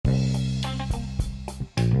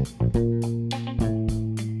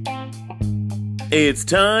It's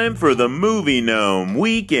time for the Movie Gnome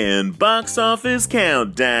Weekend Box Office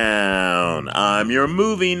Countdown. I'm your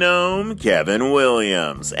Movie Gnome, Kevin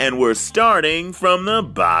Williams, and we're starting from the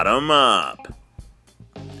bottom up.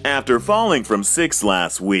 After falling from 6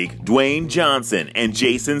 last week, Dwayne Johnson and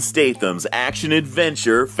Jason Statham's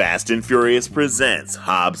action-adventure Fast and Furious Presents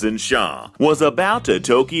Hobbs & Shaw was about to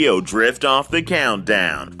Tokyo drift off the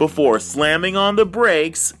countdown before slamming on the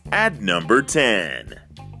brakes at number 10.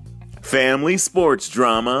 Family sports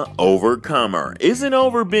drama Overcomer isn't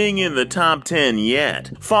over being in the top 10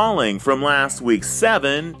 yet, falling from last week's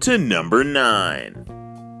 7 to number 9.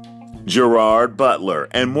 Gerard Butler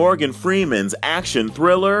and Morgan Freeman's action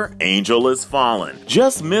thriller Angel Has Fallen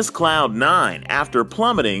just missed Cloud 9 after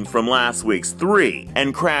plummeting from last week's 3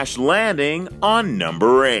 and crash landing on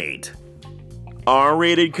number 8.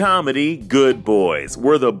 R-rated comedy Good Boys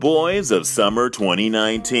were the boys of summer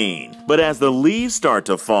 2019, but as the leaves start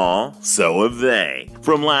to fall, so have they,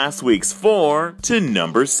 from last week's 4 to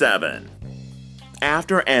number 7.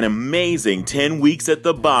 After an amazing 10 weeks at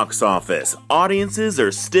the box office, audiences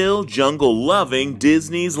are still jungle-loving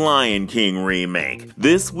Disney's Lion King remake.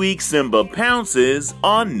 This week, Simba pounces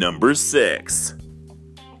on number 6.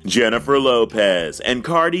 Jennifer Lopez and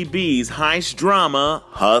Cardi B's heist drama,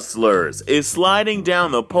 Hustlers, is sliding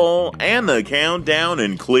down the poll and the countdown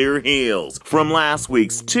in clear heels, from last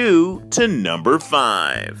week's 2 to number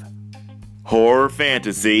 5. Horror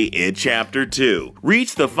fantasy It Chapter 2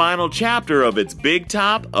 reached the final chapter of its big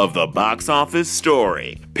top of the box office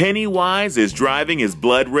story. Pennywise is driving his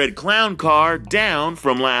blood-red clown car down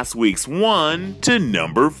from last week's 1 to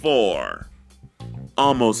number 4.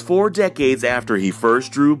 Almost 4 decades after he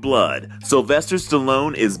first drew blood, Sylvester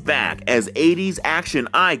Stallone is back as 80s action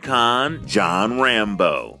icon John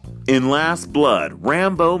Rambo. In Last Blood,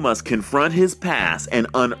 Rambo must confront his past and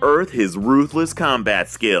unearth his ruthless combat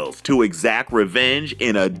skills to exact revenge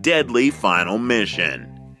in a deadly final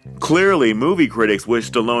mission. Clearly, movie critics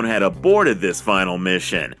wish Stallone had aborted this final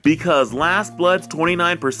mission, because Last Blood's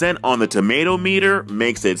 29% on the tomato meter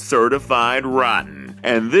makes it certified rotten.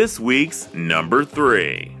 And this week's number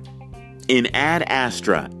 3. In Ad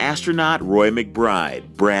Astra, astronaut Roy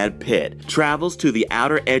McBride, Brad Pitt, travels to the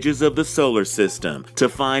outer edges of the solar system to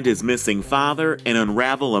find his missing father and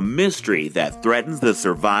unravel a mystery that threatens the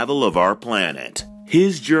survival of our planet.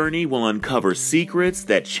 His journey will uncover secrets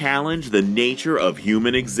that challenge the nature of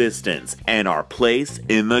human existence and our place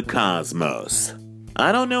in the cosmos.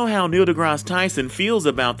 I don't know how Neil deGrasse Tyson feels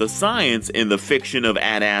about the science in the fiction of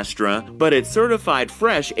Ad Astra, but its certified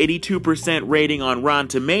fresh 82% rating on Rotten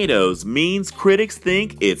Tomatoes means critics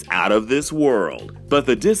think it's out of this world. But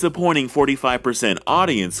the disappointing 45%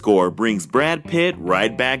 audience score brings Brad Pitt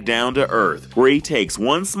right back down to earth, where he takes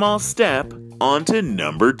one small step onto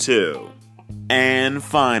number 2. And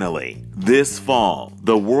finally, this fall,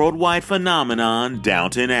 the worldwide phenomenon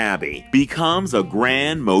Downton Abbey becomes a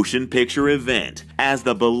grand motion picture event as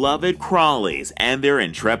the beloved Crawleys and their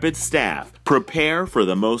intrepid staff prepare for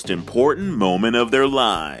the most important moment of their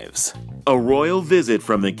lives. A royal visit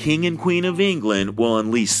from the King and Queen of England will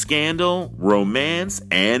unleash scandal, romance,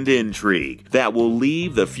 and intrigue that will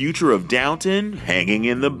leave the future of Downton hanging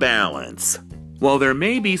in the balance. While there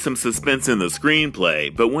may be some suspense in the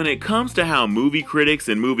screenplay, but when it comes to how movie critics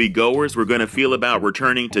and moviegoers were going to feel about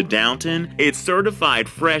returning to Downton, its certified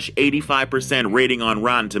fresh 85% rating on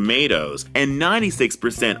Rotten Tomatoes and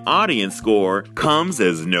 96% audience score comes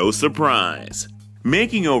as no surprise.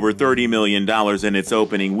 Making over $30 million in its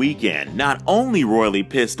opening weekend not only royally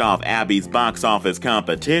pissed off Abbey's box office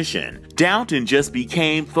competition, Downton just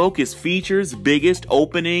became Focus Features' biggest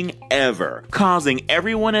opening ever, causing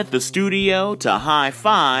everyone at the studio to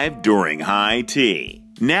high-five during high tea.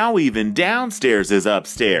 Now even Downstairs is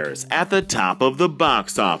upstairs at the top of the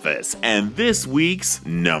box office, and this week's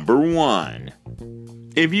number 1.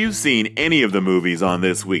 If you've seen any of the movies on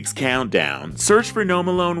this week's countdown, search for Gnome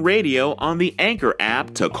Alone Radio on the Anchor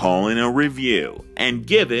app to call in a review, and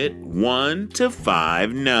give it 1 to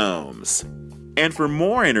 5 gnomes. And for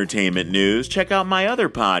more entertainment news, check out my other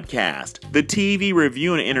podcast, the TV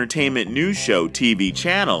Review and Entertainment News Show TV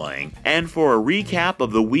Channeling. And for a recap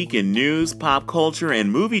of the week in news, pop culture, and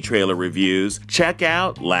movie trailer reviews, check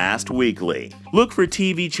out Last Weekly. Look for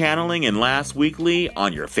TV Channeling and Last Weekly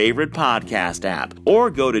on your favorite podcast app, or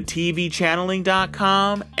go to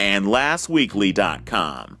tvchanneling.com and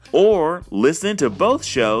lastweekly.com. Or listen to both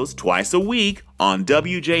shows twice a week on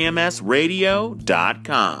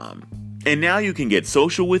wjmsradio.com. And now you can get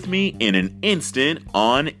social with me in an instant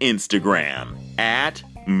on Instagram,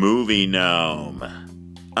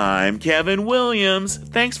 @MovieGnome. I'm Kevin Williams.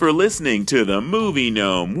 Thanks for listening to the Movie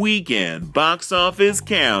Gnome Weekend Box Office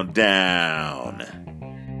Countdown.